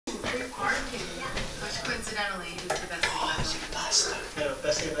Coincidentally, it was the best thing Oh, about you bastard. You know,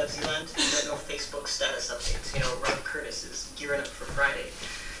 best thing about Zealand, there's no Facebook status updates. You know, Rob Curtis is gearing up for Friday.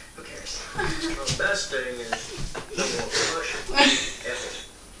 Who cares? Well, the best thing is no more push.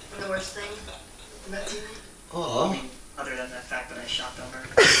 The worst thing about Zealand? I Oh, mean, other than the fact that I shot over.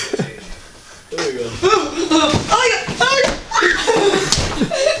 there we go.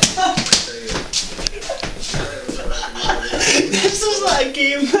 This is like a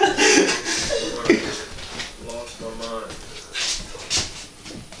game. Lost my mind.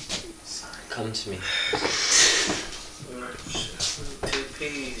 Come to me. Two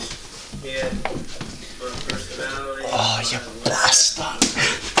P's. Yeah. My personality. Oh, you bastard.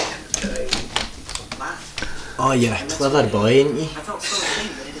 Okay. Laugh. Oh, you're a clever boy, ain't you? I felt so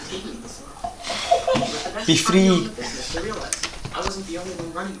ashamed that it had taken me this long. With the best Be part free. of the business, I realized I wasn't the only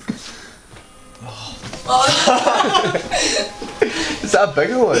one running for something. Is that a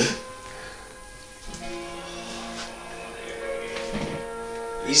bigger one?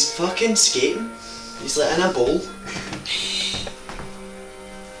 He's fucking skating. He's like in a bowl.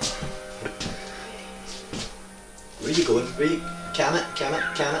 Where you going? Where you... Cam it.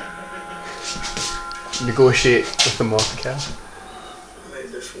 Negotiate with the moth cat. Made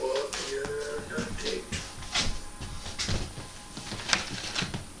this walk together. Duct tape.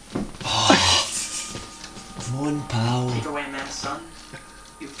 Come on, pal. Take away a man's son,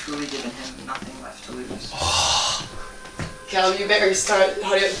 you've truly given him nothing left to lose. Callum, you better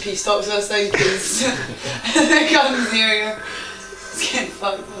hurry up the pee stops this thing, because here comes the area. It's getting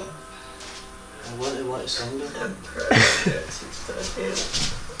fucked up. I want to watch something.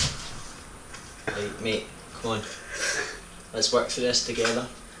 Right, mate, come on. Let's work through this together.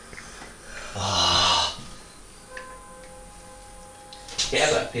 Ah. Get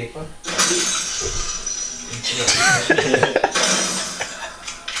a bit of paper.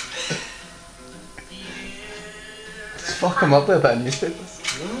 Just fuck him up with a bit of newspaper.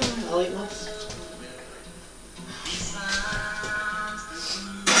 No, I like this.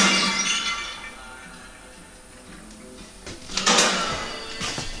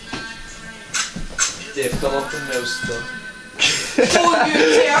 Dave, come up and mouse stuff. Oh, you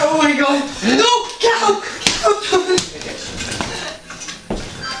dear, oh my god! No! Callum!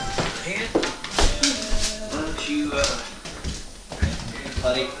 Why don't you,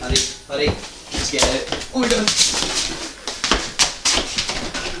 Hurry. Let's get out. Oh my god.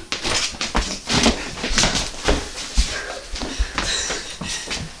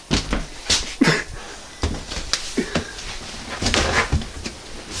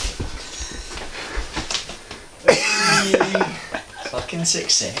 Fucking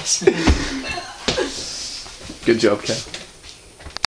success, man. Good job, Ken.